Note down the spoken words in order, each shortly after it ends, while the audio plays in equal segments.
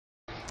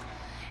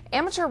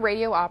Amateur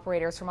radio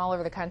operators from all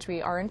over the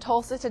country are in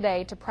Tulsa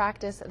today to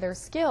practice their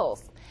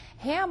skills.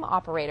 Ham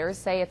operators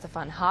say it's a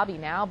fun hobby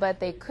now, but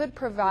they could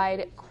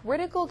provide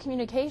critical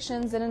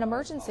communications in an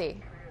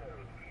emergency.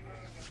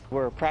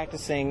 We're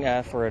practicing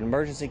for an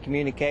emergency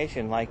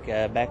communication, like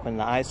back when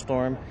the ice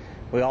storm,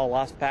 we all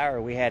lost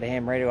power. We had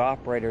ham radio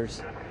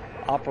operators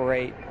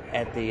operate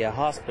at the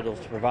hospitals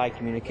to provide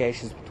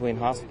communications between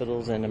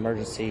hospitals and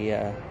emergency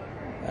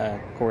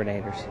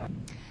coordinators.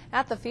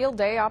 At the field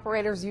day,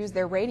 operators use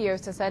their radios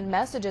to send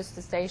messages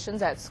to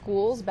stations at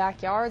schools,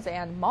 backyards,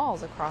 and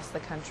malls across the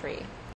country.